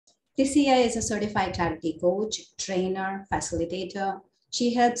Clésia is a certified clarity coach, trainer, facilitator.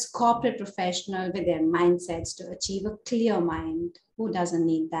 She helps corporate professionals with their mindsets to achieve a clear mind. Who doesn't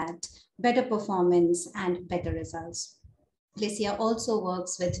need that? Better performance and better results. Clésia also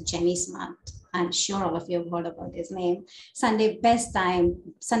works with Jimmy Smart. I'm sure all of you have heard about his name. Sunday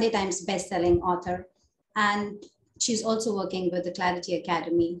Times best-selling author. And she's also working with the Clarity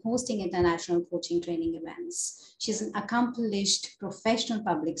Academy, hosting international coaching training events. She's an accomplished professional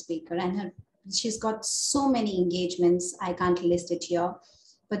public speaker, and she's got so many engagements. I can't list it here.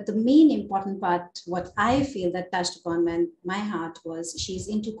 But the main important part, what I feel that touched upon my heart was she's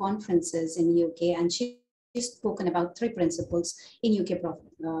into conferences in UK, and she's spoken about 3 principles in UK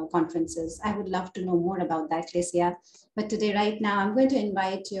conferences. I would love to know more about that, Clésia. But today, right now, I'm going to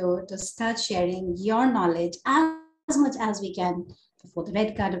invite you to start sharing your knowledge as much as we can for the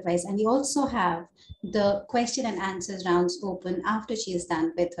red card advice. And we also have the question and answers rounds open after she is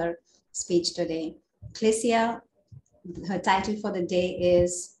done with her speech today. Clésia, her title for the day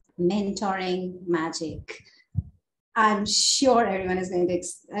is Mentoring Magic. I'm sure everyone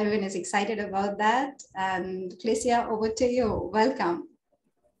is excited about that. And Clésia, over to you. Welcome.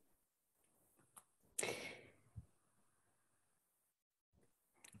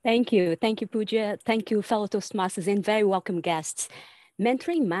 Thank you, Pooja. Thank you, fellow Toastmasters and very welcome guests.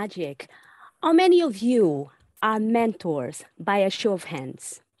 Mentoring magic. How many of you are mentors by a show of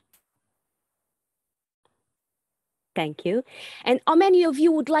hands? Thank you. And how many of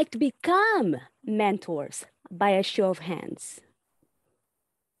you would like to become mentors by a show of hands?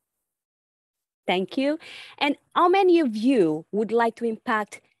 Thank you. And how many of you would like to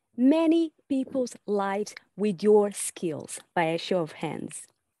impact many people's lives with your skills by a show of hands?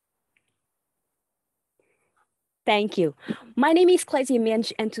 Thank you. My name is Clésia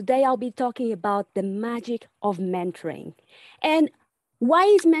Mendes, and today I'll be talking about the magic of mentoring. And why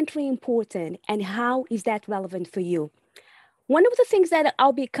is mentoring important and how is that relevant for you? One of the things that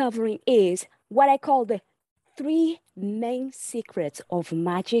I'll be covering is what I call the 3 main secrets of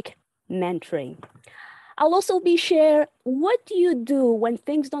magic mentoring. I'll also be sharing what do you do when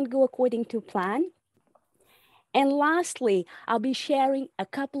things don't go according to plan. And lastly, I'll be sharing a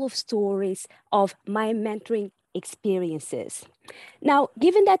couple of stories of my mentoring experiences. Now,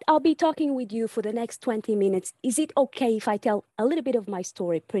 given that I'll be talking with you for the next 20 minutes, is it okay if I tell a little bit of my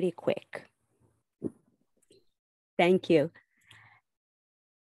story pretty quick? Thank you.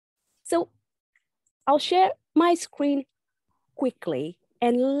 So I'll share my screen quickly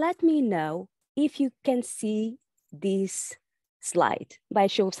and let me know if you can see this slide by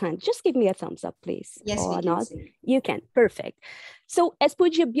show of hands. Just give me a thumbs up, please. Yes, we can see. You can, perfect. So as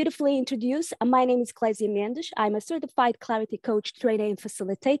Pooja beautifully introduced, my name is Clésia Mendes. I'm a certified clarity coach, trainer, and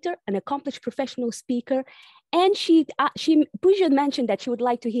facilitator, an accomplished professional speaker. And Pooja mentioned that she would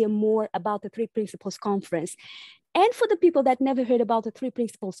like to hear more about the 3 Principles Conference. And for the people that never heard about the 3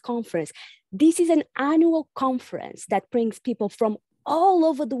 Principles Conference, this is an annual conference that brings people from all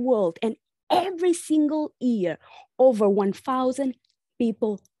over the world, and every single year, over 1,000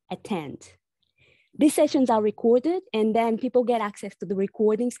 people attend. These sessions are recorded and then people get access to the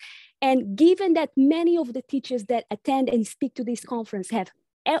recordings. And given that many of the teachers that attend and speak to this conference have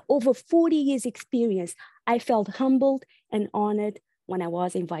over 40 years experience, I felt humbled and honored when I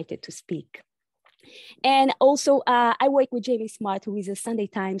was invited to speak. And also I work with Jimmy Smart, who is a Sunday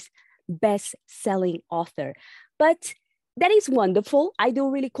Times best-selling author. But that is wonderful. I do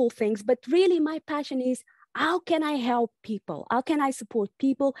really cool things, but really my passion is how can I help people? How can I support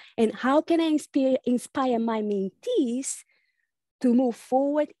people? And how can I inspire my mentees to move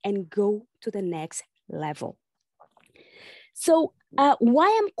forward and go to the next level? So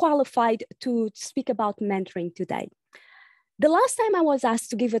why I'm qualified to speak about mentoring today? The last time I was asked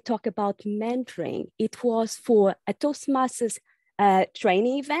to give a talk about mentoring, it was for a Toastmasters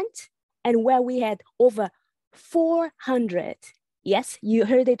training event, and where we had over 400, yes, you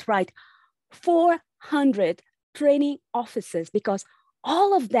heard it right, 400 training officers, because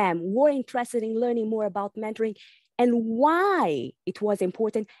all of them were interested in learning more about mentoring and why it was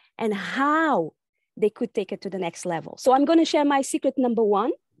important and how they could take it to the next level. So I'm going to share my secret number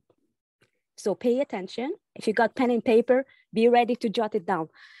 1. So pay attention. If you got pen and paper, be ready to jot it down.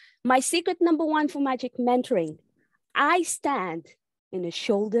 My secret number 1 for magic mentoring: I stand in the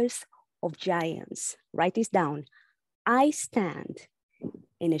shoulders of giants. Write this down. I stand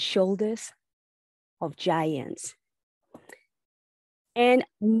in the shoulders of giants. And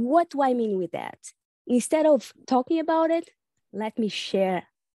what do I mean with that? Instead of talking about it, let me share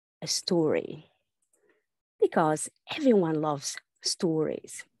a story, because everyone loves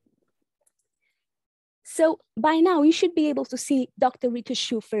stories. So by now you should be able to see Dr. Rita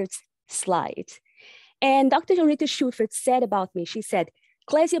Schuffer's slide. And Dr. Rita Schufert said about me, she said,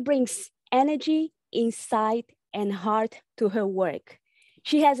 Clésia brings energy, insight, and heart to her work.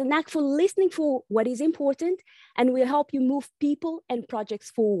 She has a knack for listening for what is important and will help you move people and projects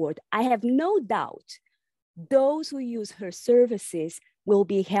forward. I have no doubt those who use her services will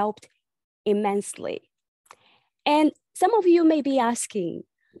be helped immensely. And some of you may be asking,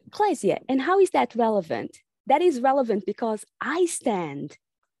 Clésia, and how is that relevant? That is relevant because I stand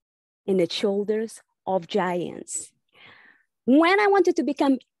in the shoulders of giants. When I wanted to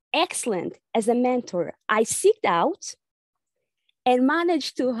become excellent as a mentor, I sought out and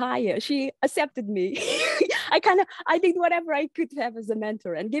managed to hire. She accepted me. I did whatever I could have as a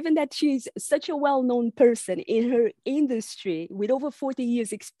mentor. And given that she's such a well-known person in her industry with over 40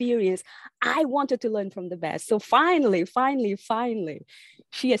 years experience, I wanted to learn from the best. So finally,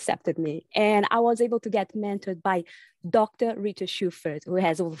 she accepted me. And I was able to get mentored by Dr. Rita Schufert, who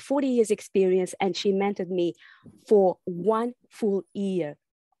has over 40 years experience, and she mentored me for 1 full year.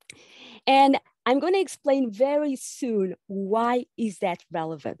 And I'm going to explain very soon why is that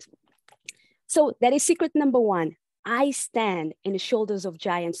relevant. So that is secret number 1. I stand in the shoulders of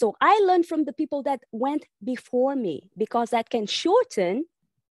giants. So I learned from the people that went before me because that can shorten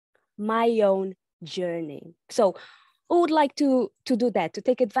my own journey. So who would like to do that, to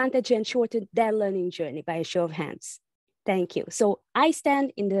take advantage and shorten their learning journey by a show of hands? Thank you. So I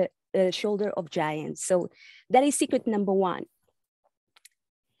stand in the shoulder of giants. So that is secret number 1.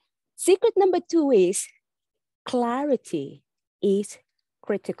 Secret number 2 is clarity is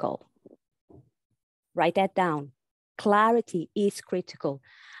critical. Write that down. Clarity is critical.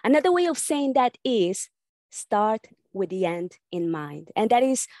 Another way of saying that is start with the end in mind. And that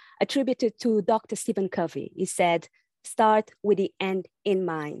is attributed to Dr. Stephen Covey. He said, start with the end in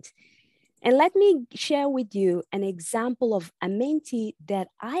mind. And let me share with you an example of a mentee that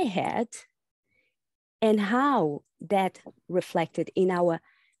I had and how that reflected in our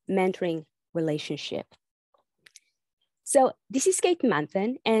mentoring relationship. So this is Kate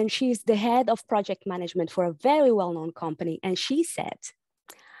Manthan, and she's the head of project management for a very well-known company. And she said,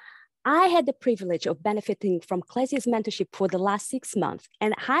 I had the privilege of benefiting from Clésia's mentorship for the last 6 months,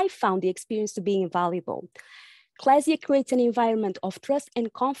 and I found the experience to be invaluable. Clésia creates an environment of trust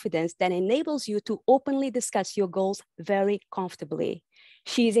and confidence that enables you to openly discuss your goals very comfortably.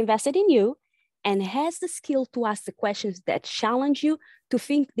 She is invested in you and has the skill to ask the questions that challenge you to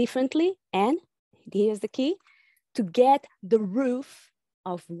think differently. And here's the key, to get the roof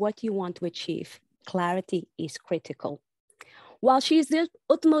of what you want to achieve. Clarity is critical. While she is the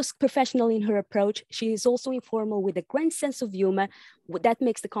utmost professional in her approach, she is also informal with a grand sense of humor that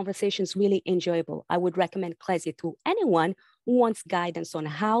makes the conversations really enjoyable. I would recommend Clésia to anyone who wants guidance on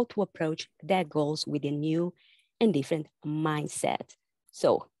how to approach their goals with a new and different mindset.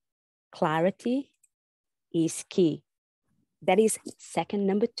 So clarity is key. That is secret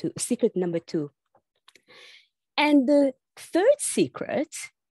number 2. And the third secret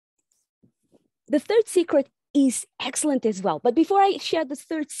is excellent as well. But before I share the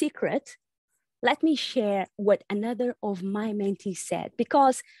third secret, let me share what another of my mentees said,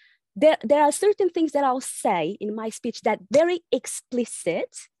 because there are certain things that I'll say in my speech that very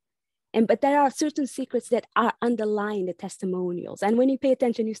explicit, but there are certain secrets that are underlying the testimonials. And when you pay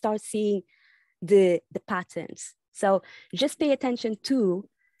attention, you start seeing the patterns. So just pay attention to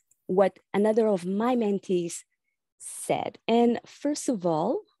what another of my mentees said. And first of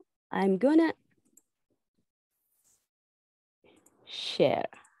all, I'm gonna share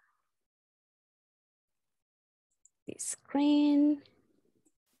the screen.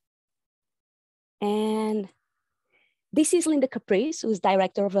 And this is Linda Caprice, who's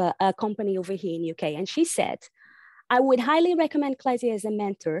director of a company over here in UK. And she said, I would highly recommend Clésia as a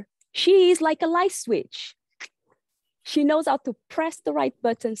mentor. She is like a light switch. She knows how to press the right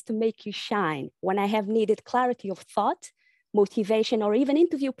buttons to make you shine. When I have needed clarity of thought, motivation, or even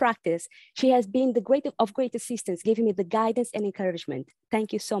interview practice, she has been of great assistance, giving me the guidance and encouragement.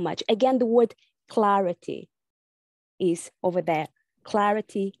 Thank you so much. Again, the word clarity is over there.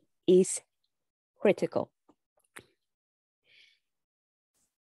 Clarity is critical.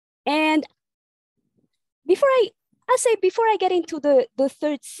 And before I get into the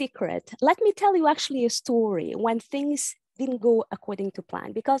third secret, let me tell you actually a story when things didn't go according to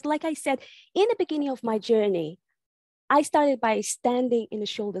plan. Because like I said, in the beginning of my journey, I started by standing in the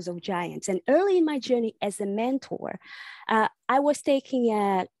shoulders of giants. And early in my journey as a mentor, I was taking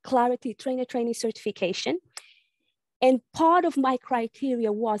a Clarity Trainer certification. And part of my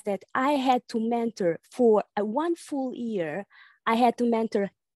criteria was that I had to mentor for 1 full year. I had to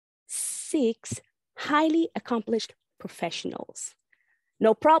mentor 6 highly accomplished professionals.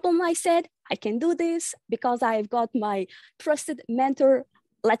 No problem, I said, I can do this because I've got my trusted mentor.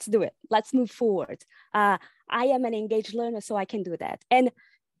 Let's do it. Let's move forward. I am an engaged learner, so I can do that. And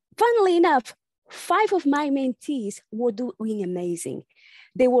funnily enough, 5 of my mentees were doing amazing.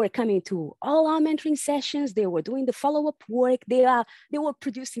 They were coming to all our mentoring sessions. They were doing the follow-up work. They were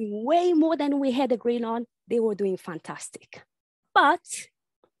producing way more than we had agreed on. They were doing fantastic. But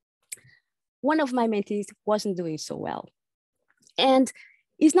one of my mentees wasn't doing so well. And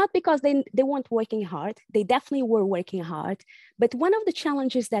it's not because they weren't working hard. They definitely were working hard. But one of the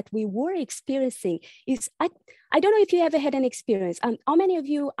challenges that we were experiencing is, I don't know if you ever had an experience. How many of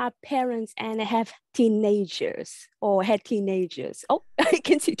you are parents and have teenagers or had teenagers? Oh, I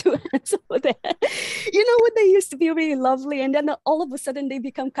can see 2 hands over there. You know what, they used to be really lovely. And then all of a sudden they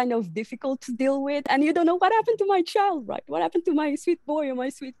become kind of difficult to deal with. And you don't know what happened to my child, right? What happened to my sweet boy or my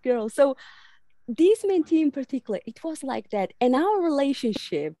sweet girl? So this mentee in particular, it was like that. And our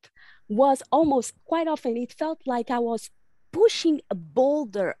relationship was almost, quite often, it felt like I was pushing a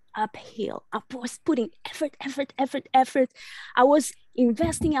boulder uphill. I was putting effort. I was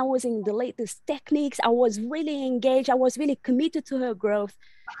investing. I was in the latest techniques. I was really engaged. I was really committed to her growth.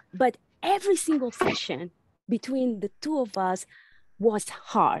 But every single session between the 2 of us was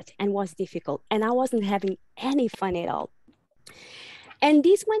hard and was difficult. And I wasn't having any fun at all. And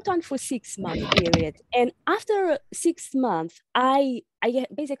this went on for 6-month period. And after 6 months, I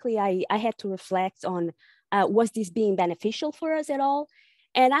had to reflect on, was this being beneficial for us at all?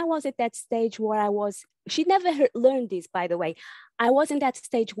 And I was at that stage where she never learned this, by the way. I was in that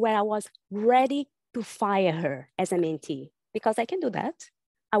stage where I was ready to fire her as a mentee, because I can do that.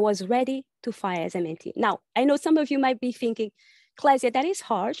 I was ready to fire as a mentee. Now, I know some of you might be thinking, Clésia, that is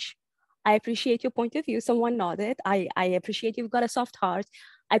harsh. I appreciate your point of view. Someone nodded. I appreciate you've got a soft heart.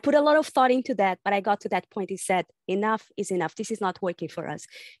 I put a lot of thought into that, but I got to that point. He said, enough is enough. This is not working for us,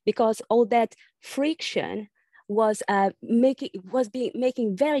 because all that friction was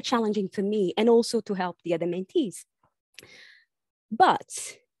making very challenging for me and also to help the other mentees.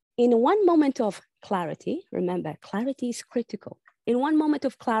 But in one moment of clarity, remember, clarity is critical. In one moment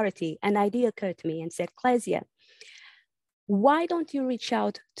of clarity, an idea occurred to me and said, Clésia, why don't you reach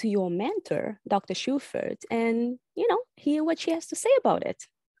out to your mentor, Dr. Schufert, and hear what she has to say about it?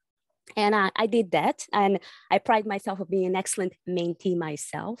 And I did that, and I pride myself on being an excellent mentee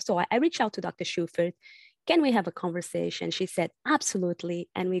myself. So I reached out to Dr. Schufert. Can we have a conversation? She said, absolutely.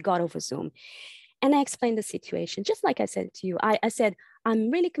 And we got over Zoom. And I explained the situation, just like I said to you. I said, I'm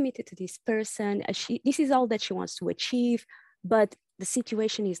really committed to this person. This is all that she wants to achieve, but the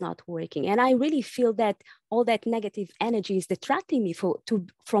situation is not working. And I really feel that all that negative energy is detracting me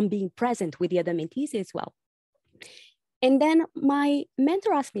from being present with the other mentees as well. And then my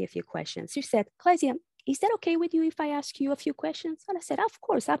mentor asked me a few questions. She said, Clésia, is that okay with you if I ask you a few questions? And I said, of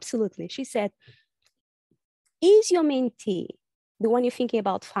course, absolutely. She said, is your mentee, the one you're thinking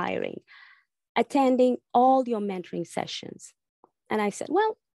about firing, attending all your mentoring sessions? And I said,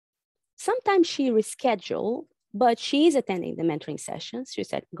 well, sometimes she rescheduled, but she is attending the mentoring sessions. She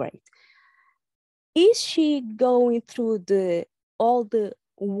said, great. Is she going through all the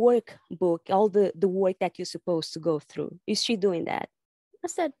workbook, all the work that you're supposed to go through? Is she doing that? I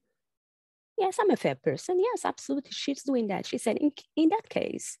said, yes, I'm a fair person. Yes, absolutely, she's doing that. She said, in that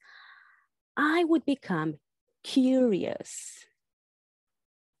case, I would become curious.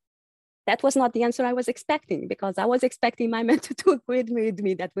 That was not the answer I was expecting, because I was expecting my mentor to agree with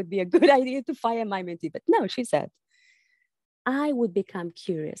me that would be a good idea to fire my mentee. But no, she said, I would become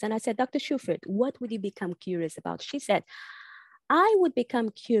curious. And I said, Dr. Schufert, what would you become curious about? She said, I would become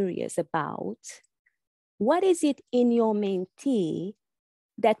curious about what is it in your mentee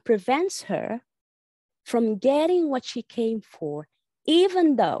that prevents her from getting what she came for,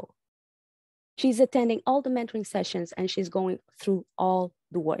 even though she's attending all the mentoring sessions and she's going through all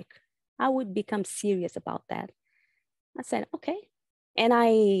the work. I would become serious about that. I said, okay. And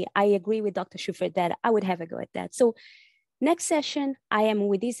I agree with Dr. Schufert that I would have a go at that. So next session, I am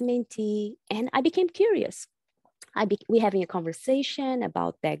with this mentee and I became curious. We're having a conversation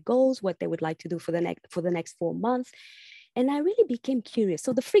about their goals, what they would like to do for the next 4 months. And I really became curious.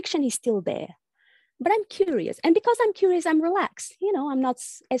 So the friction is still there, but I'm curious. And because I'm curious, I'm relaxed. I'm not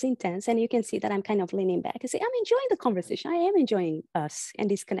as intense. And you can see that I'm kind of leaning back and say, I'm enjoying the conversation. I am enjoying us and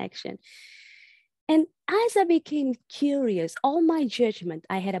this connection. And as I became curious, all my judgment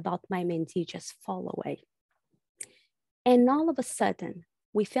I had about my mentee just fall away. And all of a sudden,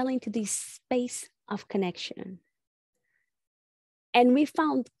 we fell into this space of connection. And we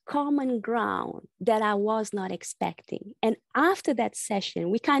found common ground that I was not expecting. And after that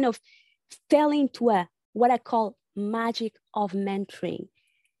session, we kind of fell into what I call magic of mentoring.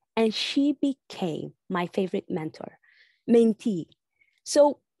 and she became my favorite mentee.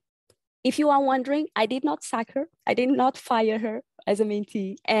 So if you are wondering, I did not sack her. I did not fire her as a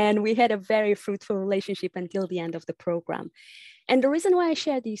mentee. And we had a very fruitful relationship until the end of the program. And the reason why I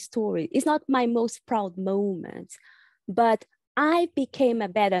share this story is not my most proud moment, but I became a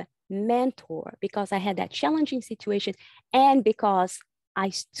better mentor because I had that challenging situation and because I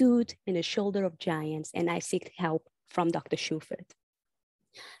stood in the shoulder of giants and I seeked help from Dr. Schufert.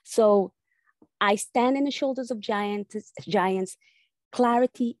 So I stand in the shoulders of giants.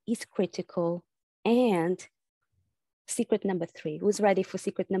 Clarity is critical. And secret number 3, who's ready for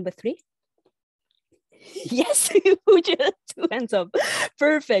secret number 3? Yes, two hands up.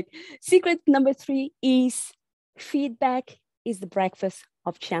 Perfect. Secret number 3 is feedback is the breakfast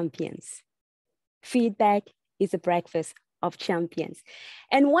of champions. Feedback is the breakfast of champions.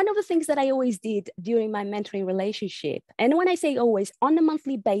 And one of the things that I always did during my mentoring relationship, and when I say always, on a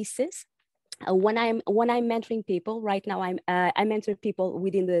monthly basis, when I'm mentoring people, right now I mentor people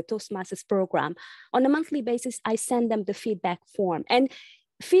within the Toastmasters program. On a monthly basis, I send them the feedback form. And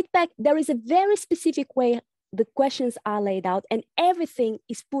feedback, there is a very specific way the questions are laid out and everything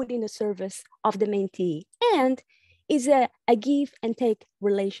is put in the service of the mentee. And is a give and take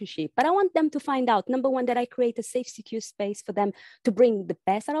relationship. But I want them to find out, number one, that I create a safe, secure space for them to bring the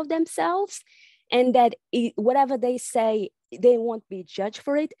best out of themselves, and that whatever they say, they won't be judged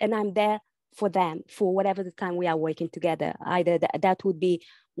for it. And I'm there for them for whatever the time we are working together. Either that would be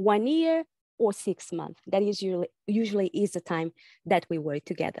 1 year or 6 months. That is usually is the time that we work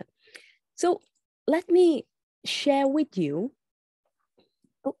together. So let me share with you.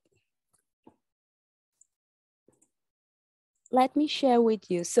 Let me share with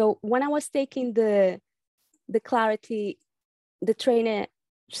you. So when I was taking the Clarity, the trainer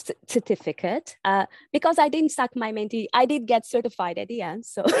certificate, because I didn't sack my mentee, I did get certified at the end.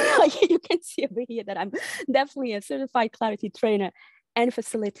 So you can see over here that I'm definitely a certified Clarity trainer and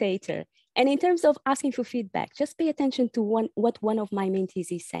facilitator. And in terms of asking for feedback, just pay attention to what one of my mentees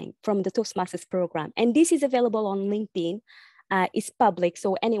is saying from the Toastmasters program. And this is available on LinkedIn. It's public,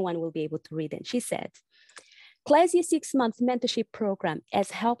 so anyone will be able to read it. She said, Clésia's 6-month mentorship program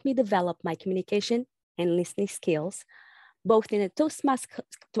has helped me develop my communication and listening skills, both in a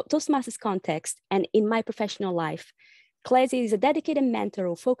Toastmasters context and in my professional life. Clésia is a dedicated mentor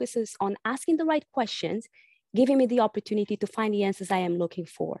who focuses on asking the right questions, giving me the opportunity to find the answers I am looking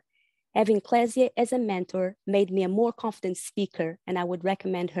for. Having Clésia as a mentor made me a more confident speaker, and I would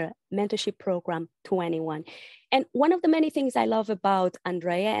recommend her mentorship program to anyone. And one of the many things I love about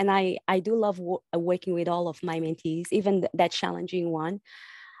Andrea, and I do love working with all of my mentees, even that challenging one,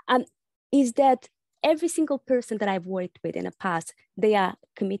 is that every single person that I've worked with in the past, they are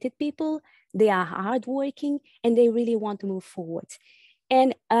committed people, they are hardworking, and they really want to move forward.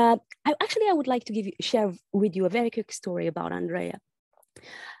 And I would like to share with you a very quick story about Andrea.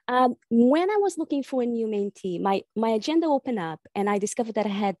 When I was looking for a new mentee, my agenda opened up and I discovered that I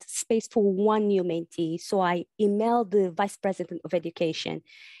had space for one new mentee. So I emailed the Vice President of Education.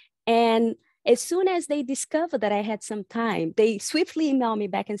 And as soon as they discovered that I had some time, they swiftly emailed me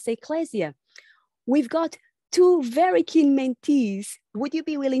back and say, Clésia, we've got 2 very keen mentees. Would you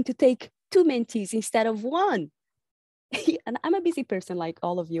be willing to take 2 mentees instead of 1? And I'm a busy person like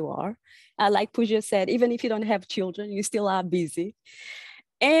all of you are. Like Pooja said, even if you don't have children, you still are busy.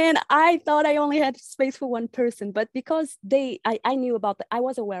 And I thought I only had space for 1 person, but because I knew I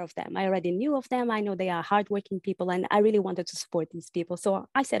was aware of them. I already knew of them. I know they are hardworking people and I really wanted to support these people. So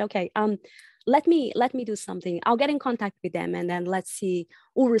I said, okay, let me do something. I'll get in contact with them and then let's see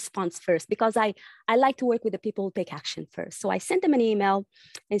who responds first, because I like to work with the people who take action first. So I sent them an email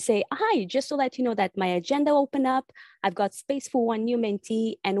and say, hi, just to let you know that my agenda opened up. I've got space for 1 new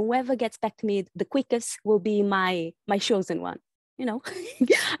mentee, and whoever gets back to me the quickest will be my chosen one. You know,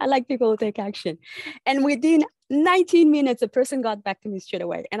 I like people who take action. And within 19 minutes, a person got back to me straight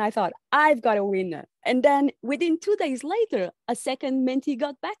away. And I thought, I've got a winner. And then within 2 days later, a second mentee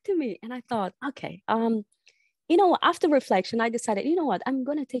got back to me. And I thought, okay, after reflection, I decided, you know what, I'm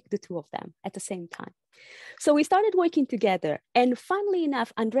going to take the 2 of them at the same time. So we started working together. And funnily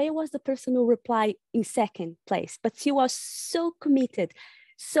enough, Andrea was the person who replied in second place, but she was so committed,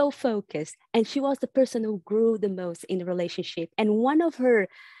 so focused, and she was the person who grew the most in the relationship. And one of her,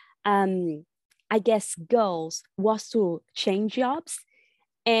 goals was to change jobs.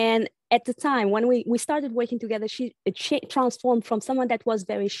 And at the time when we started working together, she transformed from someone that was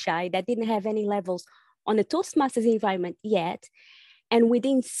very shy, that didn't have any levels on the Toastmasters environment yet. And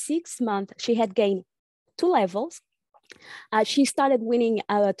within 6 months, she had gained 2 levels. She started winning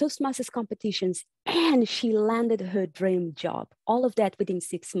Toastmasters competitions and she landed her dream job. All of that within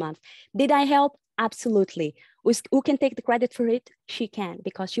 6 months. Did I help? Absolutely. Who can take the credit for it? She can,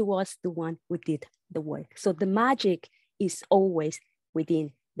 because she was the one who did the work. So the magic is always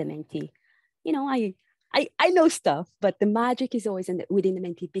within the mentee. You know, I know stuff, but the magic is always within the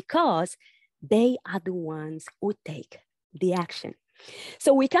mentee because they are the ones who take the action.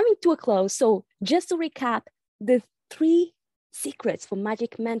 So we're coming to a close. So just to recap, the 3 secrets for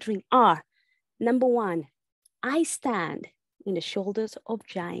magic mentoring are: number 1, I stand in the shoulders of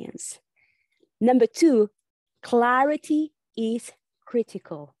giants. Number 2, clarity is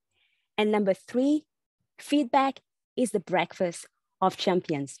critical. And number 3, feedback is the breakfast of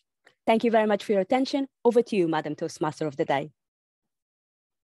champions. Thank you very much for your attention. Over to you, Madam Toastmaster of the Day.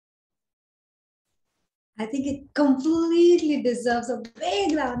 I think it completely deserves a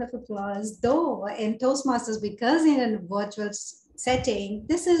big round of applause, though in Toastmasters, because in a virtual setting,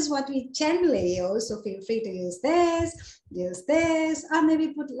 this is what we generally use. So feel free to use this, or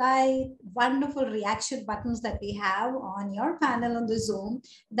maybe put like wonderful reaction buttons that we have on your panel on the Zoom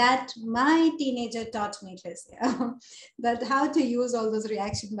that my teenager taught me, Clésia, that how to use all those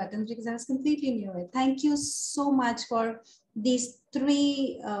reaction buttons, because I was completely new. Thank you so much for these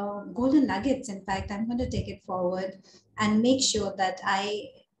 3 golden nuggets. In fact, I'm going to take it forward and make sure that I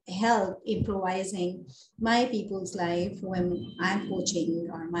help improvising my people's life when I'm coaching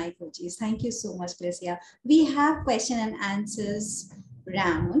or my coaches. Thank you so much, Clésia. We have question and answers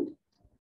round.